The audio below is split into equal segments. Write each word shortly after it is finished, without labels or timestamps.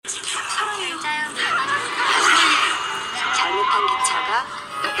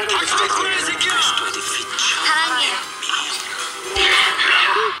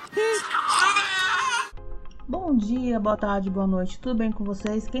Bom dia, boa tarde, boa noite, tudo bem com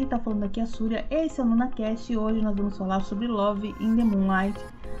vocês? Quem tá falando aqui é a Surya, esse é o Noonacast e hoje nós vamos falar sobre Love in the Moonlight,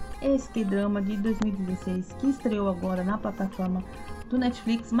 esse kdrama de 2016 que estreou agora na plataforma do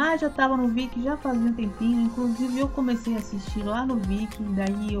Netflix, mas já tava no Viki já fazia um tempinho, inclusive eu comecei a assistir lá no Viki,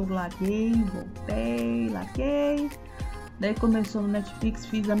 daí eu larguei, voltei, larguei, daí começou no Netflix,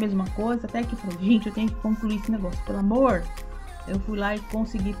 fiz a mesma coisa, até que falei, gente, eu tenho que concluir esse negócio, pelo amor. Eu fui lá e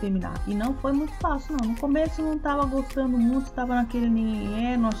consegui terminar. E não foi muito fácil, não. No começo eu não tava gostando muito, estava naquele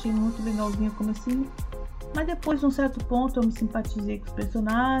não achei muito legalzinho o comecinho. Mas depois de um certo ponto eu me simpatizei com os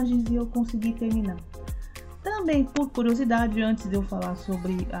personagens e eu consegui terminar. Também, por curiosidade, antes de eu falar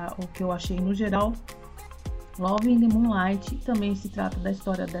sobre o que eu achei no geral, Love in the Moonlight também se trata da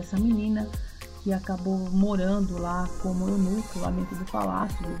história dessa menina que acabou morando lá como eunuco, lá dentro do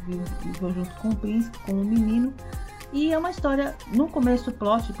palácio, viveu junto com o príncipe, com o menino. E é uma história, no começo o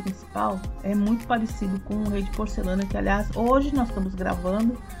plot principal é muito parecido com o Rei de Porcelana, que aliás hoje nós estamos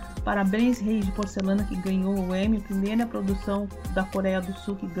gravando. Parabéns Rei de Porcelana, que ganhou o Emmy, primeira produção da Coreia do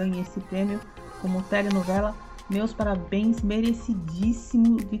Sul que ganha esse prêmio como telenovela. Meus parabéns,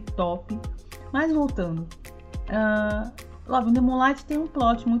 merecidíssimo, de top. Mas voltando, Love in the Moonlight tem um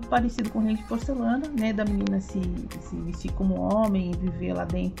plot muito parecido com o Rei de Porcelana, né, da menina se vestir como homem e viver lá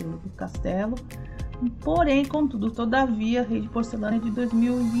dentro do castelo. Porém, contudo, todavia, Rei de Porcelana é de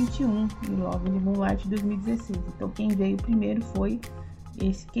 2021 e Love in the Moonlight de 2016. Então, quem veio primeiro foi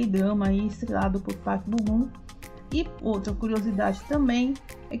esse K-drama aí, estrelado por Park Bo-gum. E outra curiosidade também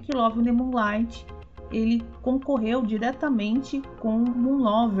é que Love in the Moonlight ele concorreu diretamente com Moon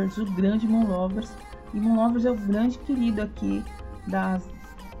Lovers, o grande Moon Lovers. E Moon Lovers é o grande querido aqui da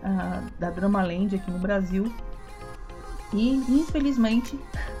Dramaland aqui no Brasil. E, infelizmente,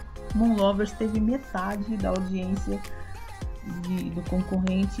 Moon Lovers teve metade da audiência do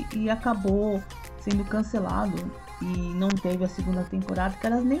concorrente e acabou sendo cancelado e não teve a segunda temporada, que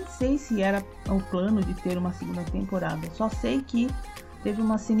elas nem sei se era o plano de ter uma segunda temporada, só sei que teve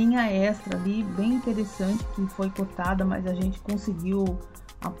uma ceninha extra ali bem interessante que foi cortada, mas a gente conseguiu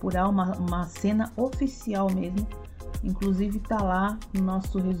apurar uma cena oficial mesmo, inclusive tá lá no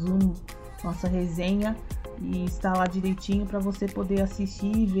nosso resumo, nossa resenha, e está lá direitinho para você poder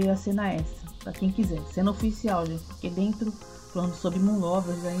assistir e ver a cena extra, para quem quiser, cena oficial, gente, porque dentro, falando sobre Moon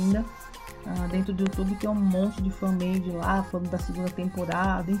Lovers ainda, dentro do YouTube tem um monte de fanmade lá, falando da segunda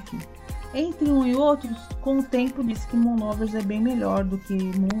temporada, enfim. Entre um e outro, com o tempo disse que Moon Lovers é bem melhor do que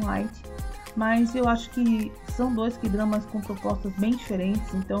Moonlight, mas eu acho que são dois dramas com propostas bem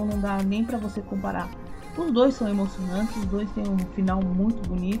diferentes, então não dá nem para você comparar. Os dois são emocionantes, os dois têm um final muito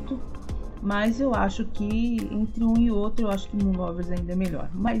bonito, mas eu acho que entre um e outro, eu acho que Moon Lovers ainda é melhor.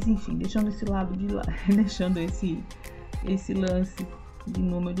 Mas enfim, deixando esse lado de lado, deixando esse lance de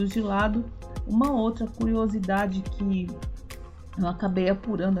números de lado, uma outra curiosidade que eu acabei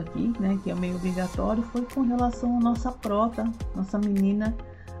apurando aqui, né, que é meio obrigatório, foi com relação à nossa prota, nossa menina,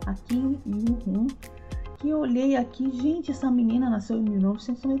 a Kim Yoo-hun, que eu olhei aqui, gente, essa menina nasceu em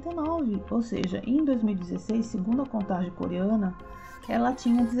 1999, ou seja, em 2016, segundo a contagem coreana, ela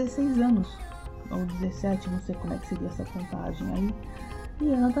tinha 16 anos, ou 17, não sei como é que seria essa contagem aí,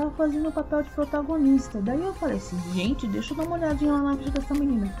 e ela tava fazendo o papel de protagonista. Daí eu falei assim, gente, deixa eu dar uma olhadinha lá na ficha dessa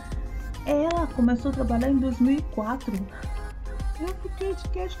menina. Ela começou a trabalhar em 2004, eu fiquei de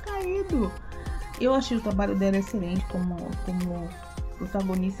queixo caído. Eu achei o trabalho dela excelente como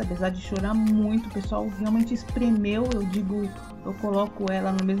protagonista, apesar de chorar muito, o pessoal realmente espremeu, eu coloco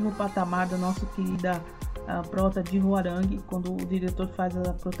ela no mesmo patamar da nossa querida prota de Hwarang, quando o diretor faz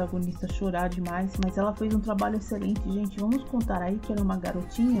a protagonista chorar demais, mas ela fez um trabalho excelente, gente. Vamos contar aí que ela é uma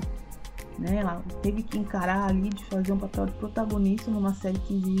garotinha, né? Ela teve que encarar ali de fazer um papel de protagonista numa série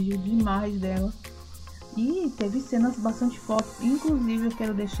que exige demais dela, e teve cenas bastante fortes. Inclusive eu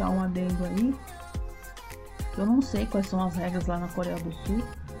quero deixar um adendo aí, eu não sei quais são as regras lá na Coreia do Sul,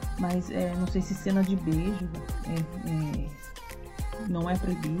 mas não sei se cena de beijo não é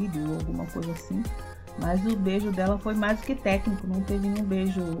proibido ou alguma coisa assim. Mas o beijo dela foi mais do que técnico, não teve nenhum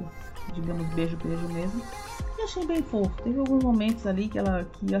beijo, digamos, beijo mesmo. E achei bem fofo. Teve alguns momentos ali que eu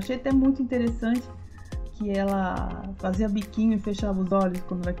achei até muito interessante, que ela fazia biquinho e fechava os olhos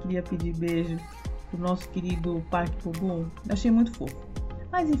quando ela queria pedir beijo pro nosso querido Park Bo-gum. Achei muito fofo.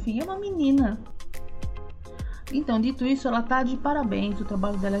 Mas enfim, é uma menina. Então, dito isso, ela tá de parabéns. O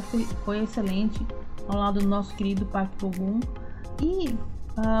trabalho dela foi excelente ao lado do nosso querido Park Bo-gum. E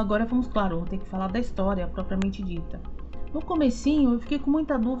agora vamos, claro, vou ter que falar da história propriamente dita. No comecinho eu fiquei com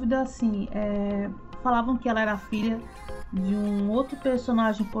muita dúvida, assim, falavam que ela era filha de um outro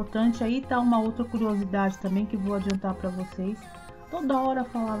personagem importante. Aí tá uma outra curiosidade também que vou adiantar para vocês. Toda hora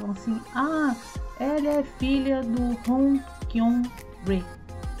falavam assim: ah, ela é filha do Hong Kyung-rae.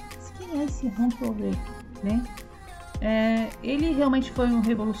 Quem é esse Hong Kyung-rae, né? Ele realmente foi um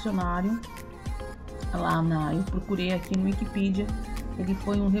revolucionário. Eu procurei aqui no Wikipedia. Ele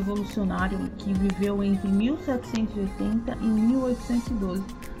foi um revolucionário que viveu entre 1780 e 1812.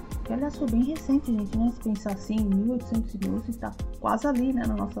 Que aliás foi bem recente, gente, né? Se pensar assim, 1812 está quase ali, né?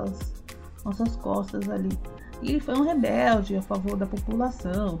 Nas nossas costas ali. E ele foi um rebelde a favor da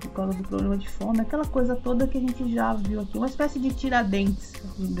população, por causa do problema de fome, aquela coisa toda que a gente já viu aqui. Uma espécie de Tiradentes,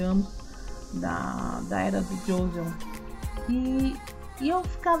 digamos, da era do Joseon. E eu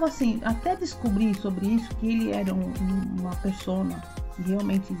ficava assim, até descobrir sobre isso, que ele era uma persona que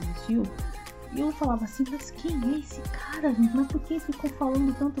realmente existiu. E eu falava assim, mas quem é esse cara, gente? Mas por que ficou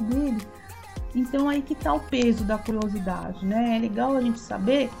falando tanto dele? Então aí que tá o peso da curiosidade, né? É legal a gente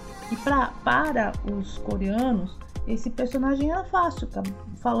saber que para os coreanos, esse personagem era fácil.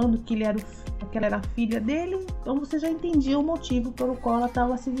 Falando que ela era a filha dele, então você já entendia o motivo pelo qual ela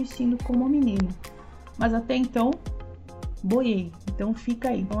estava se vestindo como uma menina. Mas até então, boiei. Então fica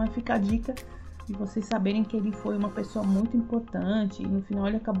aí. Então fica a dica de vocês saberem que ele foi uma pessoa muito importante. E no final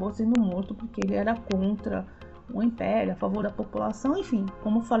ele acabou sendo morto porque ele era contra o império, a favor da população. Enfim,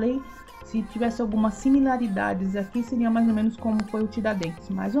 como eu falei, se tivesse algumas similaridades aqui, seria mais ou menos como foi o Tiradentes.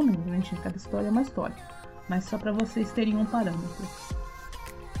 Mais ou menos, né, gente? Cada história é uma história. Mas só para vocês terem um parâmetro.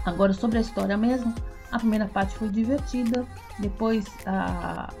 Agora, sobre a história mesmo, a primeira parte foi divertida. Depois,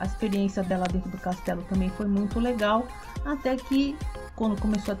 a experiência dela dentro do castelo também foi muito legal. Até que, quando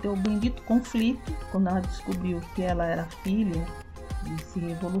começou a ter o bendito conflito, quando ela descobriu que ela era filha desse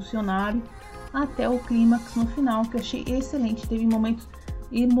revolucionário, até o clímax no final, que eu achei excelente. Teve momentos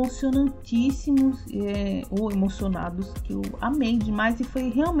emocionantíssimos ou emocionados que eu amei demais, e foi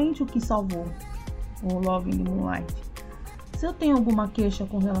realmente o que salvou o Love in the Moonlight. Se eu tenho alguma queixa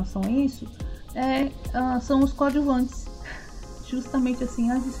com relação a isso, são os coadjuvantes. Justamente assim,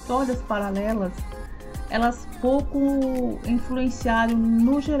 as histórias paralelas, elas pouco influenciaram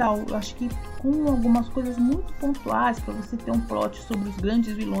no geral. Eu acho que com algumas coisas muito pontuais, para você ter um plot sobre os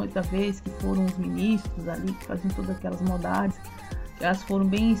grandes vilões da vez, que foram os ministros ali, que faziam todas aquelas maldades, elas foram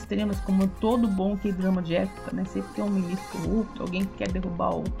bem extremas, como todo bom kdrama de época, né? Sempre tem um ministro corrupto, alguém que quer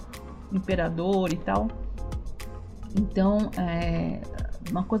derrubar o imperador e tal. Então,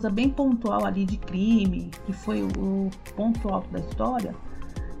 uma coisa bem pontual ali de crime, que foi o ponto alto da história,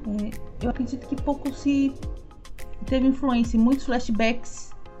 eu acredito que pouco se teve influência. Muitos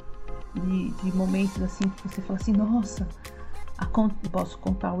flashbacks de momentos assim que você fala assim, nossa, posso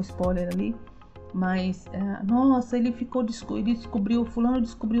contar o spoiler ali, mas nossa, ele descobriu, fulano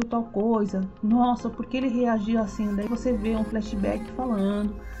descobriu tal coisa, nossa, porque ele reagiu assim. Daí você vê um flashback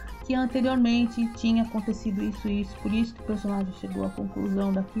falando que anteriormente tinha acontecido isso, por isso que o personagem chegou à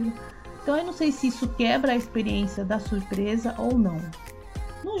conclusão daquilo. Então eu não sei se isso quebra a experiência da surpresa ou não.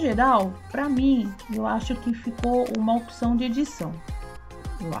 No geral, para mim, eu acho que ficou uma opção de edição,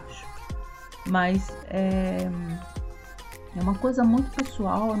 eu acho. Mas é uma coisa muito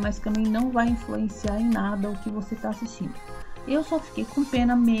pessoal, mas também não vai influenciar em nada o que você está assistindo. Eu só fiquei com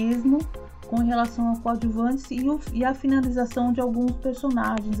pena mesmo com relação ao coadjuvantes e a finalização de alguns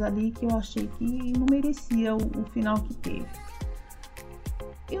personagens ali, que eu achei que não merecia o final que teve.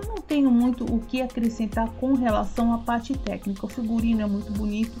 Eu não tenho muito o que acrescentar com relação à parte técnica. O figurino é muito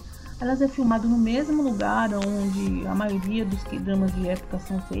bonito. Elas é filmado no mesmo lugar onde a maioria dos dramas de época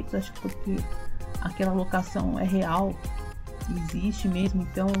são feitos. Acho que porque aquela locação é real, existe mesmo.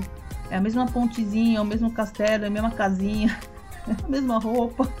 Então é a mesma pontezinha, o mesmo castelo, a mesma casinha, a mesma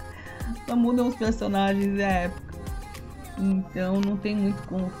roupa. Só mudam os personagens da época. Então não tem muito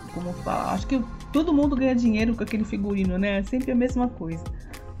como falar. Acho que todo mundo ganha dinheiro com aquele figurino, né? É sempre a mesma coisa.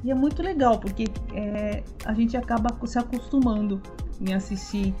 E é muito legal, porque a gente acaba se acostumando em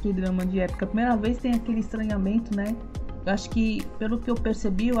assistir K-drama de época. A primeira vez tem aquele estranhamento, né? Eu acho que, pelo que eu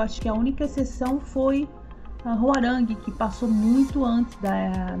percebi, eu acho que a única exceção foi a Hwarang, que passou muito antes da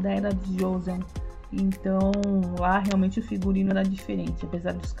era de Joseon. Então lá realmente o figurino era diferente,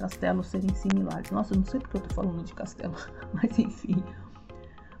 apesar dos castelos serem similares. Nossa, eu não sei porque eu tô falando de castelo, mas enfim.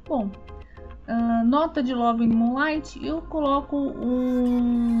 Bom, nota de Love in the Moonlight, eu coloco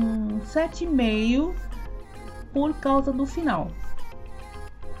um 7,5 por causa do final,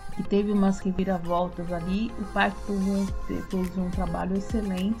 que teve umas reviravoltas ali. O Park fez um trabalho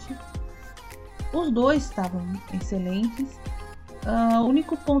excelente, os dois estavam excelentes. O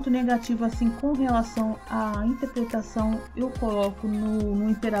único ponto negativo assim com relação à interpretação, eu coloco no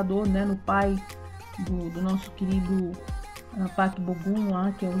imperador, né, no pai do nosso querido Park Bo-gum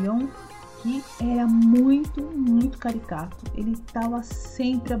lá, que é o Yeon, que era muito caricato. Ele tava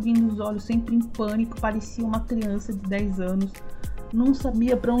sempre abrindo os olhos, sempre em pânico, parecia uma criança de 10 anos. Não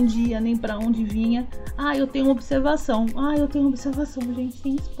sabia para onde ia, nem para onde vinha. Eu tenho observação. Gente,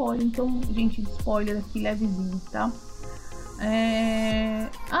 tem spoiler. Então, gente, spoiler aqui levezinho, tá?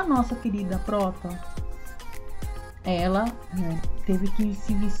 A nossa querida Prota, ela teve que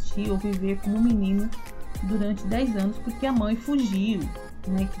se vestir ou viver como menino durante 10 anos, porque a mãe fugiu,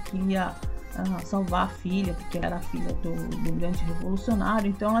 né? Que queria salvar a filha, porque era a filha do grande revolucionário.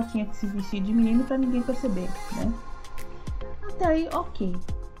 Então, ela tinha que se vestir de menino para ninguém perceber, né? Até aí, ok.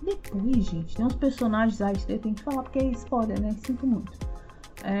 Depois, gente, tem uns personagens, isso daí eu tenho que falar porque é spoiler, né? Sinto muito.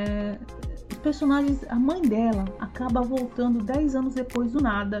 Os personagens, a mãe dela acaba voltando 10 anos depois do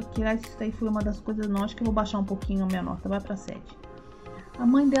nada, que isso daí foi uma das coisas, não, acho que eu vou baixar um pouquinho a minha nota, vai pra 7. A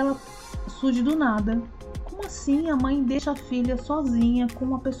mãe dela surge do nada. Como assim a mãe deixa a filha sozinha com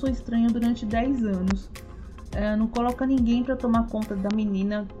uma pessoa estranha durante 10 anos? Não coloca ninguém para tomar conta da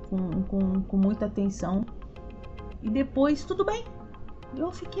menina com muita atenção. E depois, tudo bem.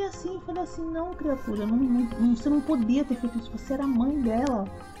 Eu fiquei assim, falei assim, não, criatura, você não podia ter feito isso, você era a mãe dela.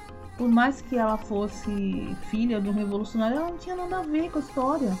 Por mais que ela fosse filha de um revolucionário, ela não tinha nada a ver com a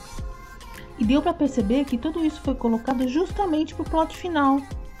história. E deu pra perceber que tudo isso foi colocado justamente pro plot final,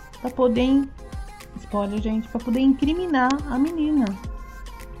 pra poder, spoiler, gente, pra poder incriminar a menina.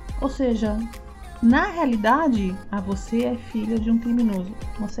 Ou seja, na realidade, você é filha de um criminoso.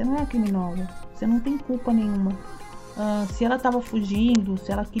 Você não é criminosa, você não tem culpa nenhuma. Se ela estava fugindo,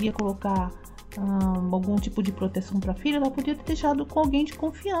 se ela queria colocar algum tipo de proteção para a filha, ela podia ter deixado com alguém de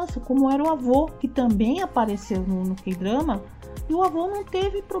confiança, como era o avô, que também apareceu no kdrama, e o avô não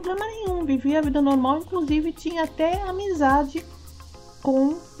teve problema nenhum, vivia a vida normal, inclusive tinha até amizade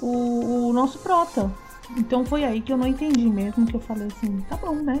com o nosso prota. Então foi aí que eu não entendi mesmo, que eu falei assim, tá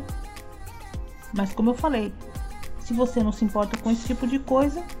bom, né? Mas como eu falei, se você não se importa com esse tipo de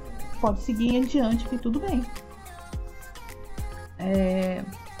coisa, pode seguir em diante que tudo bem.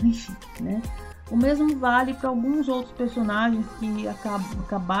 Enfim, né? O mesmo vale para alguns outros personagens que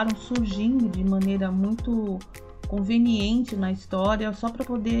acabaram surgindo de maneira muito conveniente na história, só para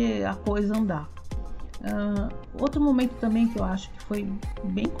poder a coisa andar. Outro momento também que eu acho que foi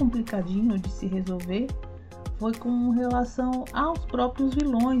bem complicadinho de se resolver foi com relação aos próprios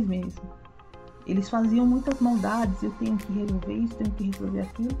vilões mesmo. Eles faziam muitas maldades, eu tenho que resolver isso, tenho que resolver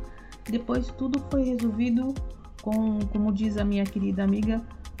aquilo. Depois tudo foi resolvido como diz a minha querida amiga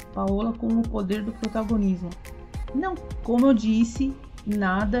Paola, com o poder do protagonismo. Não, como eu disse,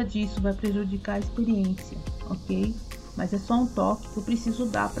 nada disso vai prejudicar a experiência, ok? Mas é só um toque que eu preciso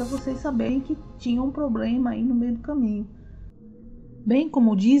dar para vocês saberem que tinha um problema aí no meio do caminho. Bem,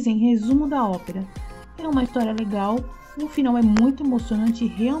 como dizem, resumo da ópera. É uma história legal, o final é muito emocionante,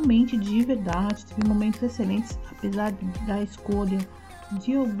 realmente de verdade, teve momentos excelentes, apesar da escolha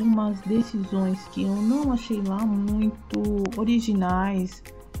de algumas decisões que eu não achei lá muito originais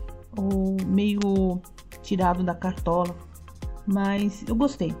ou meio tirado da cartola, mas eu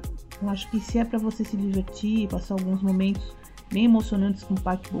gostei. Eu acho que se é para você se divertir, passar alguns momentos bem emocionantes com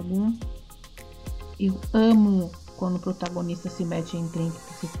Park Bo-gum, eu amo quando o protagonista se mete em trem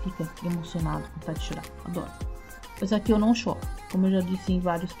que você fica emocionado, com vontade de chorar, adoro. Mas aqui eu não choro, como eu já disse em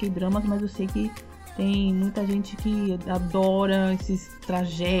vários kdramas, mas eu sei que tem muita gente que adora esses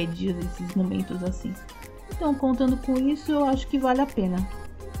tragédias, esses momentos assim. Então, contando com isso, eu acho que vale a pena,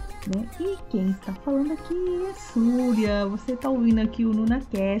 né? E quem está falando aqui é Surya. Você está ouvindo aqui o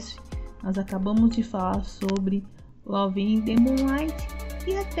Noonacast. Nós acabamos de falar sobre Love in the Moonlight.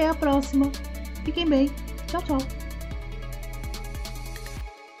 E até a próxima. Fiquem bem. Tchau, tchau.